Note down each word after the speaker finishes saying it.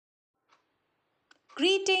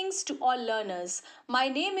Greetings to all learners. My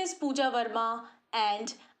name is Pooja Verma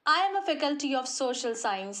and I am a faculty of social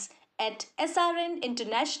science at SRN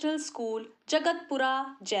International School,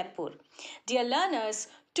 Jagatpura, Jaipur. Dear learners,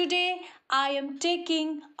 today I am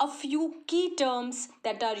taking a few key terms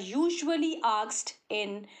that are usually asked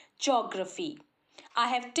in geography. I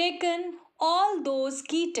have taken all those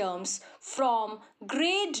key terms from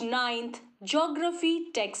grade ninth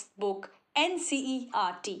geography textbook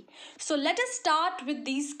NCERT. So let us start with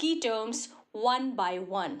these key terms one by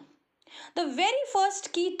one. The very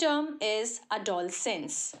first key term is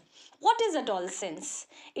adolescence. What is adolescence?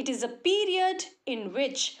 It is a period in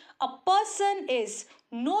which a person is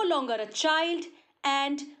no longer a child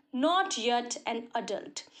and not yet an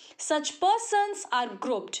adult. Such persons are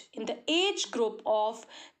grouped in the age group of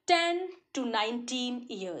 10 to 19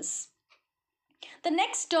 years. The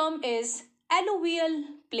next term is alluvial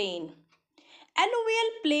plain.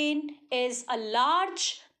 Alluvial plain is a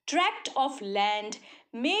large tract of land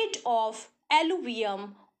made of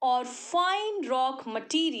alluvium or fine rock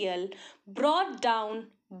material brought down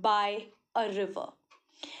by a river.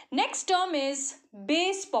 Next term is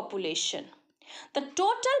base population. The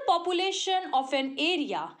total population of an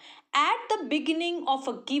area at the beginning of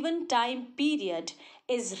a given time period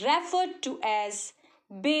is referred to as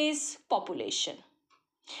base population.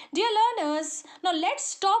 Dear learners, now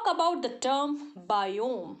let's talk about the term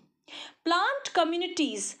biome. Plant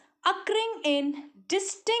communities occurring in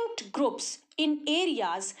distinct groups in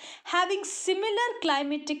areas having similar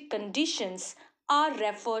climatic conditions are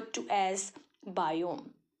referred to as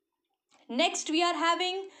biome. Next, we are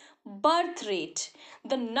having birth rate.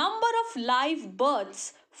 The number of live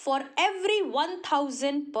births for every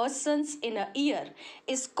 1000 persons in a year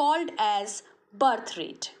is called as birth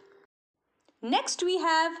rate. Next, we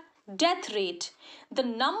have death rate. The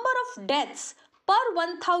number of deaths per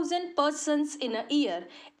 1000 persons in a year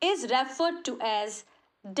is referred to as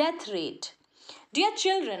death rate. Dear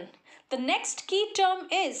children, the next key term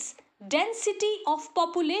is density of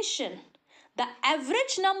population. The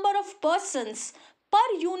average number of persons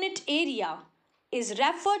per unit area is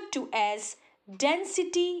referred to as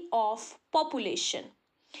density of population.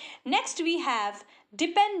 Next, we have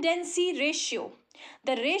dependency ratio.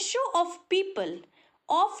 The ratio of people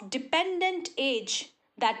of dependent age,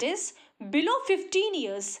 that is below 15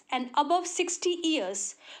 years and above 60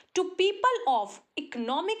 years, to people of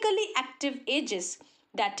economically active ages,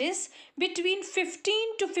 that is between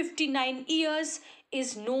 15 to 59 years,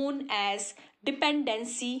 is known as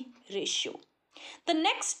dependency ratio. The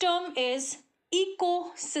next term is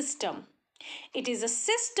ecosystem. It is a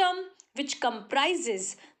system which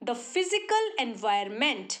comprises the physical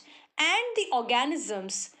environment and the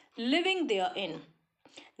organisms living therein.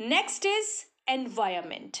 Next is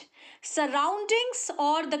environment. Surroundings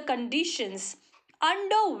or the conditions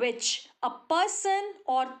under which a person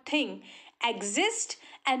or thing exists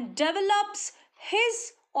and develops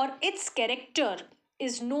his or its character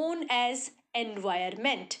is known as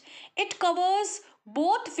environment. It covers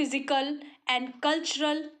both physical and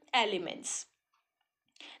cultural elements.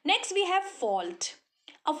 Next, we have fault.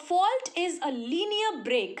 A fault is a linear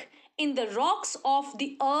break in the rocks of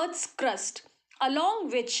the earth's crust along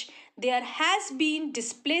which there has been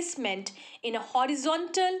displacement in a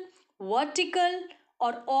horizontal, vertical,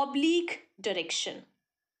 or oblique direction.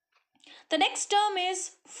 The next term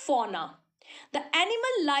is fauna. The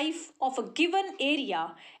animal life of a given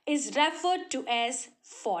area is referred to as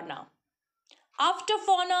fauna. After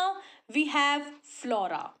fauna, we have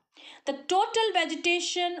flora. The total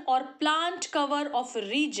vegetation or plant cover of a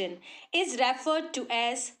region is referred to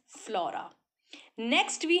as flora.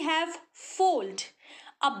 Next, we have fold,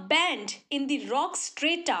 a band in the rock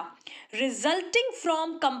strata resulting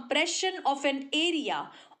from compression of an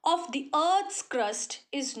area of the earth's crust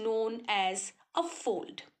is known as a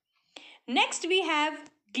fold. Next, we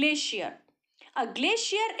have glacier. A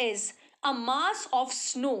glacier is a mass of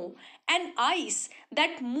snow and ice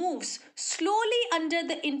that moves slowly under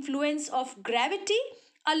the influence of gravity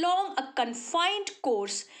along a confined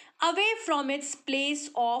course away from its place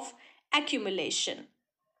of accumulation.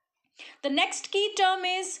 The next key term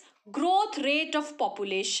is growth rate of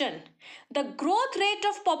population. The growth rate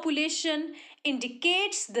of population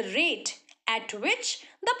indicates the rate at which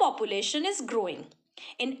the population is growing.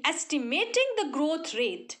 In estimating the growth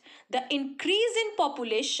rate, the increase in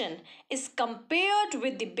population is compared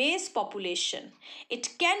with the base population.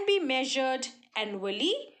 It can be measured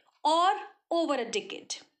annually or over a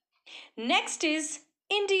decade. Next is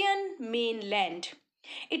Indian mainland.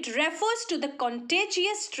 It refers to the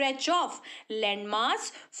contiguous stretch of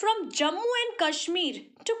landmass from Jammu and Kashmir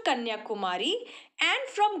to Kanyakumari and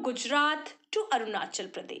from Gujarat to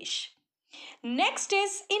Arunachal Pradesh. Next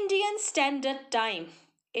is Indian Standard Time.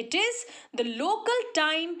 It is the local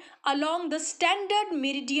time along the standard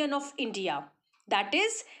meridian of India, that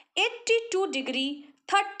is 82 degree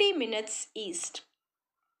 30 minutes east.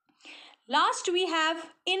 Last we have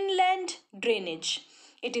inland drainage.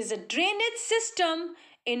 It is a drainage system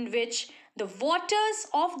in which the waters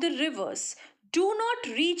of the rivers do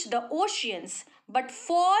not reach the oceans but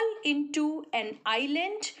fall into an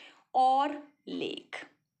island or lake.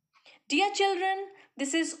 Dear children,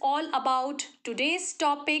 this is all about today's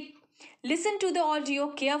topic. Listen to the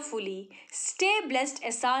audio carefully. Stay blessed,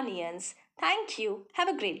 Essanians. Thank you. Have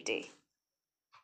a great day.